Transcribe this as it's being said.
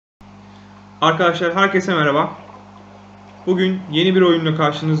Arkadaşlar herkese merhaba. Bugün yeni bir oyunla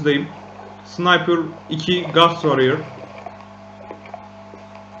karşınızdayım. Sniper 2 Ghost Warrior.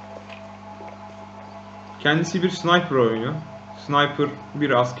 Kendisi bir sniper oyunu. Sniper bir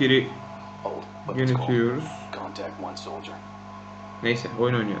askeri yönetiyoruz. Neyse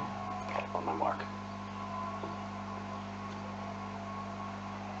oyun oynuyor.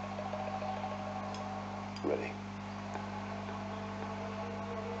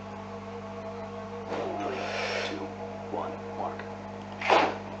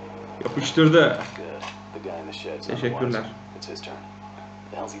 Yapıştırdı. Teşekkürler.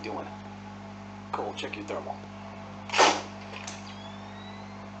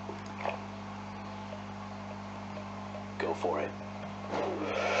 Go for it.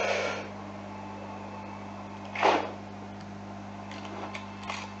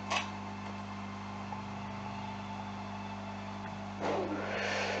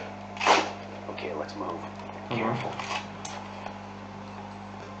 Okay, let's move. Careful.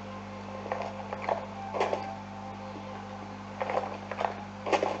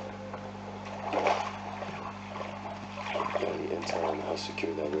 Any intel on how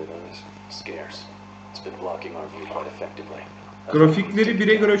secure that radar is? Scarce. It's been blocking our view quite effectively. Grafikleri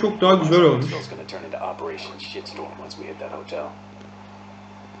bire göre çok daha güzel olmuş.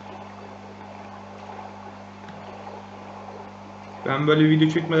 Ben böyle video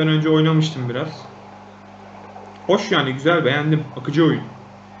çekmeden önce oynamıştım biraz. Hoş yani, güzel, beğendim. Akıcı oyun.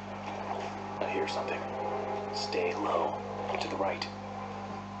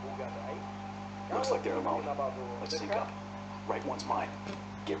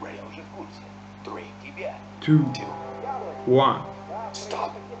 Two, one.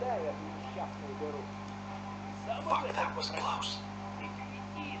 Stop. Fuck, that was close.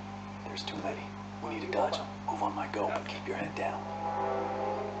 There's too many. We need to dodge them. Move on my go, but keep your head down.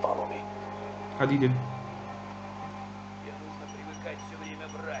 Follow me. Hadi gidelim.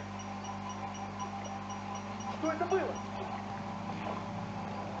 Что это было?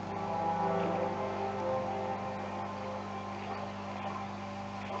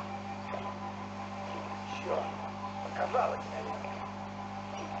 Черт, показалось, наверное.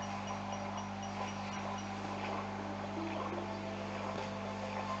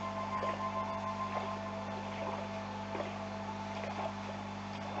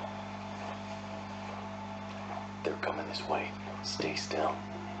 They're coming this way. Stay still.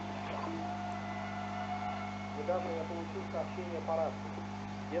 Недавно я получил сообщение по рации.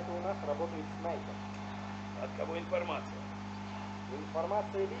 Где-то у нас работает снайпер. От кого информация?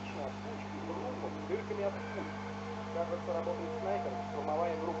 Информация лично от кучки трупов с дырками от пуль. Кажется, работает снайпер,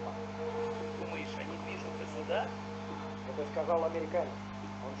 штурмовая группа. Думаешь, они движутся сюда? Это сказал американец.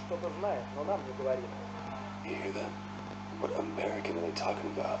 Он что-то знает, но нам не говорит. You hear that? What American are they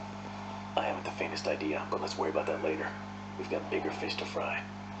talking about? I haven't the faintest idea, but let's worry about that later. We've got bigger fish to fry.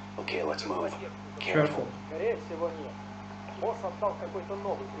 Okay, let's move. Careful. Скорее всего, нет. Босс отдал какой-то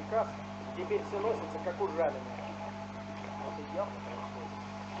новый приказ, и теперь все носится как ужаленные. Это явно происходит.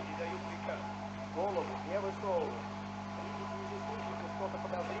 Передаю приказ. Голову не высовывай. Видите или слышите что-то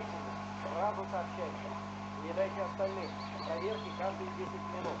подозрительное, сразу сообщайте. Не дайте остальным. Проверки каждые 10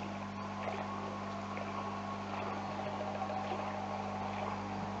 минут.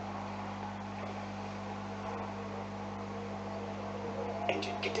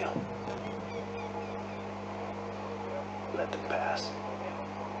 Engine, get down. Let them pass.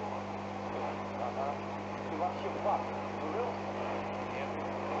 Ага. Ты вообще в бак служил? Нет.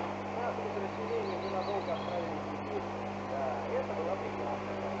 Нас подразделение ненадолго отправили в Сибирь. Да, это была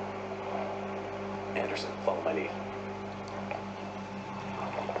прекрасная поездка. Anderson, follow my lead.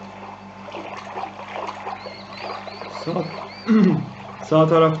 Sağ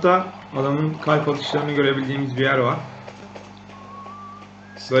tarafta adamın kalp atışlarını görebildiğimiz bir yer var.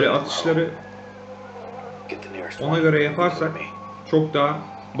 Böyle atışları ona göre yaparsak çok daha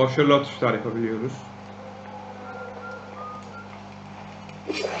başarılı atışlar yapabiliyoruz.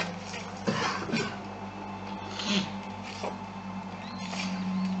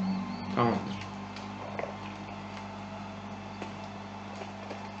 Tamamdır.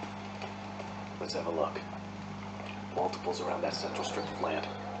 Let's have a look. Multiples around that central strip of land.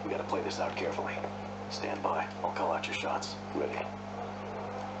 We gotta play this out carefully. Stand by. I'll call out your shots. Ready.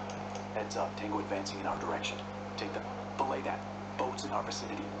 Heads up. Tango advancing in our direction. Take them. Belay that. Boats in our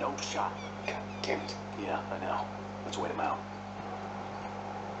vicinity. No shot. God damn it. Yeah, I know. Let's wait them out.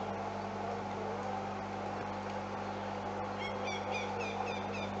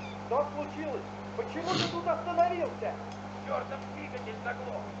 Что случилось? Почему ты тут остановился? Чертов двигатель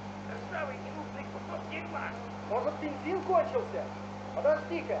заглох. Ржавый ненужный кусок дерьма. Может, бензин кончился?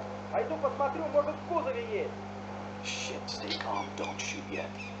 Подожди-ка, пойду посмотрю, может в кузове есть. Shit, stay calm, don't shoot yet.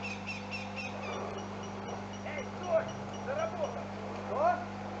 Эй, стой! Заработал! Что?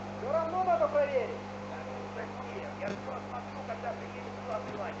 Все равно надо проверить. Зачем? Я скоро смотрю, когда приедет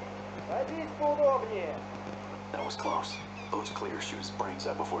главный лагерь. Садись поудобнее. That was close. Boat's clear, shoot his brains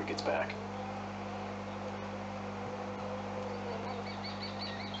out before he gets back.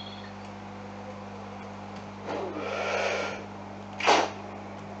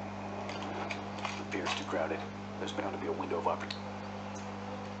 The pier's too crowded. There's bound to be a window of opportunity.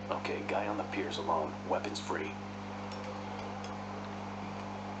 Okay, guy on the pier's alone. Weapons free.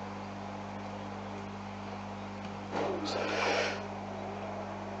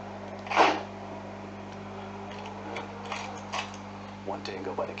 One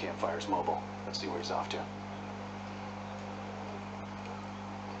tango by the campfire's mobile. Let's see where he's off to.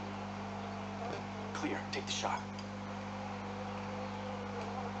 Clear. Take the shot.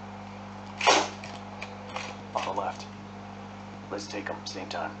 On the left. Let's take him. Same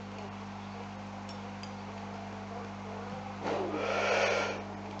time.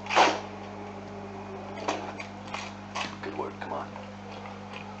 Good work. Come on.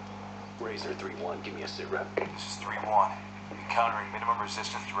 Razor 3-1. Give me a sit rep. This is 3-1. Encountering minimum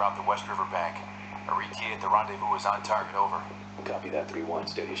resistance throughout the West River Bank. A RTA at the rendezvous is on target, over. Copy that 3-1.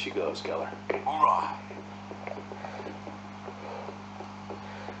 Steady as she goes, Keller. Hoorah!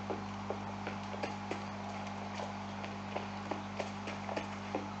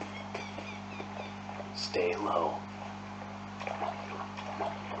 Stay low.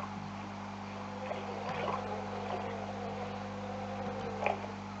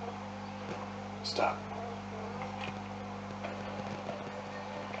 Stop.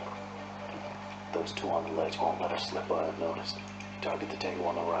 Those two on the ledge won't let us slip by unnoticed. Target the tango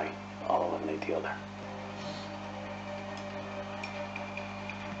on the right. I'll eliminate the other.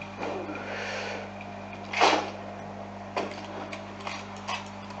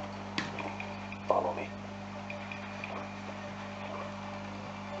 Follow me.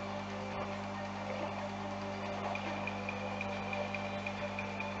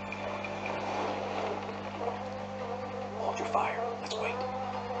 Hold your fire. Let's wait.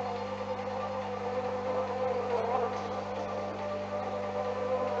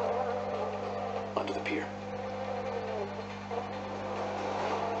 Under the pier.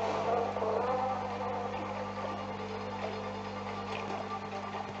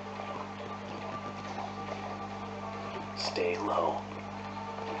 Stay low.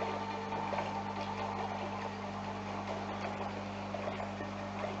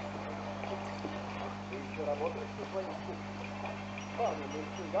 Ты еще работаешь со своим скупом? Парни, мы из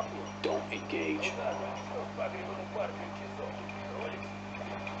Сингапура. Don't engage. Что с погребанной партией часов? Роликс?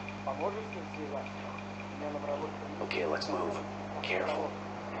 Поможешь с ним связаться? У меня номеровой телефон. Okay, let's move. Careful.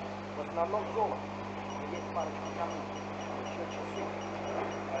 В основном золото. Но есть парочка камней. Еще часы.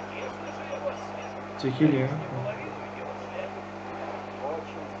 Конечно же, я вас свяжу. Çekil ya. Половину дело шляпы.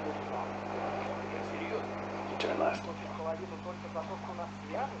 Очень слегка. Я серьезно. Turn left. Хочешь половину только за то, что нас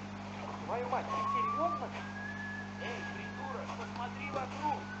свяжет? Твою мать, ты серьезно? Эй, придурок, посмотри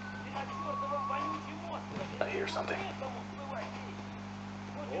вокруг. Ты на чертовом вонючем острове. I hear something. Некому всплывать здесь.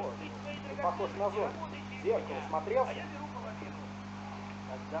 Хочешь Ой, слить свои ты похож на драгоценности, зомби. работай через Зеркало меня. смотрелся? А я беру половину.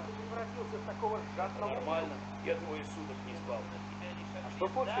 Когда ты превратился в такого жадного... Нормально. Я двое суток не спал. А что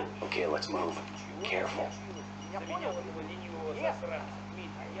случилось? Okay, let's move. Careful. Я понял, этого ленивого Нет. засранца,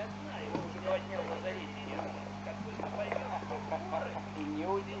 Дмитрия. Я знаю, его уже 2 дня в лазарете держат. Как только поймешь, что в горы,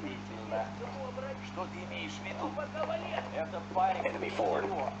 Неудивительно. что ты имеешь в виду? Пока валет. Это парень. Enemy forward.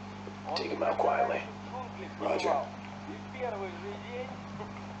 Он Take him тебя out quietly. в джунглях Roger. вызывал. И в первый же день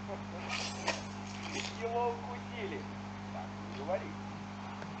его укусили. Так, не говори.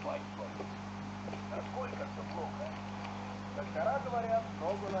 Мать твою. Насколько все плохо? Доктора говорят,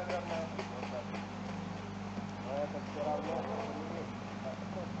 ногу, наверное, придется отрезать. Но это все равно не лечит. Так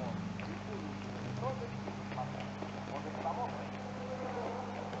что он? И ты ничего не трогай и посмотри. Может, само пройдет?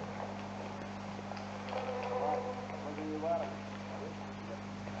 Ладно, мы же не в армии.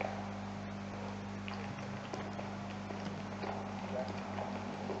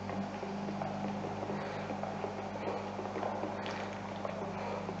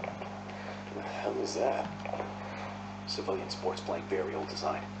 What the hell is that? Civilian sports plane, very old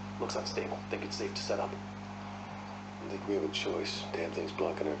design. Looks unstable. Think it's safe to set up? I think we have a choice. Damn thing's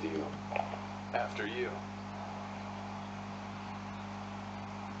blocking our view. After you.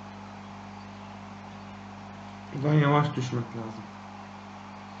 Buradan yavaş düşmek lazım.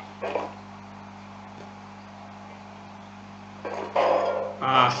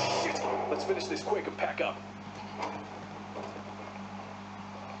 Ah. Shit! Let's finish this quick and pack up.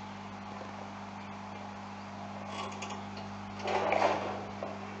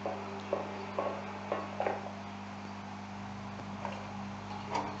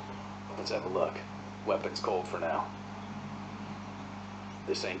 Let's have a look. Weapons cold for now.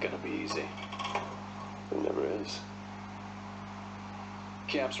 This ain't gonna be easy. It never is.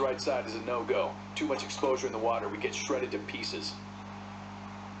 Camp's right side is a no-go. Too much exposure in the water, we get shredded to pieces.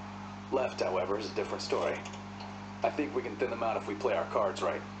 Left, however, is a different story. I think we can thin them out if we play our cards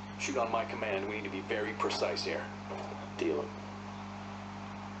right. Shoot on my command, we need to be very precise here. Deal.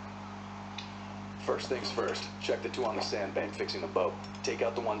 First things first, check the two on the sandbank fixing the boat. Take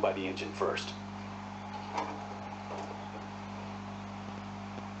out the one by the engine first.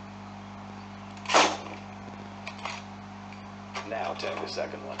 Now tag the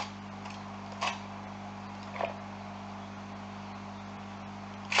second one.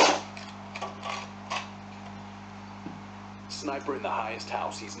 Sniper in the highest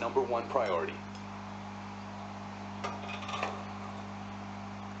house, he's #1 priority.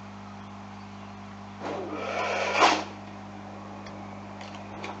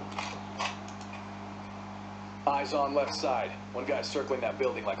 Eyes on left side. One guy's circling that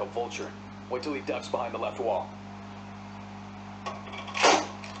building like a vulture. Wait till he ducks behind the left wall.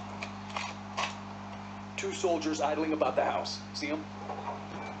 Two soldiers idling about the house. See him?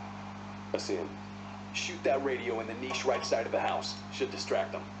 I see him. Shoot that radio in the niche right side of the house. Should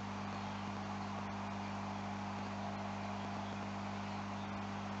distract them.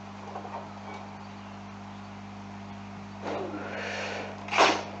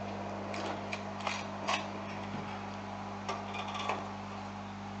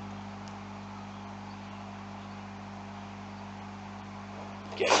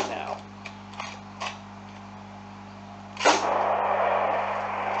 Get it now.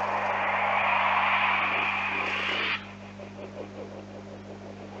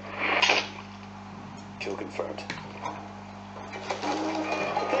 Kill confirmed.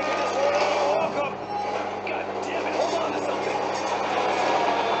 Welcome. God damn it, hold on to something.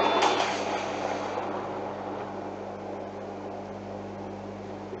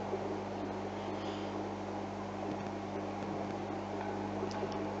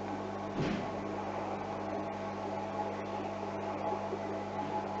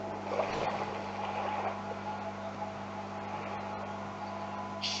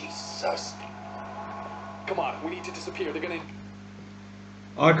 Jesus. Come on, we need to disappear. They're gonna...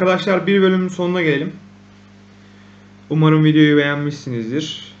 Arkadaşlar bir bölümün sonuna gelelim. Umarım videoyu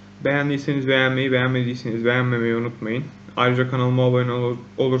beğenmişsinizdir. Beğendiyseniz beğenmeyi, beğenmediyseniz beğenmemeyi unutmayın. Ayrıca kanalıma abone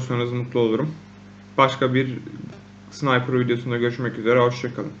olursanız mutlu olurum. Başka bir Sniper videosunda görüşmek üzere.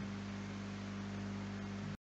 Hoşça kalın.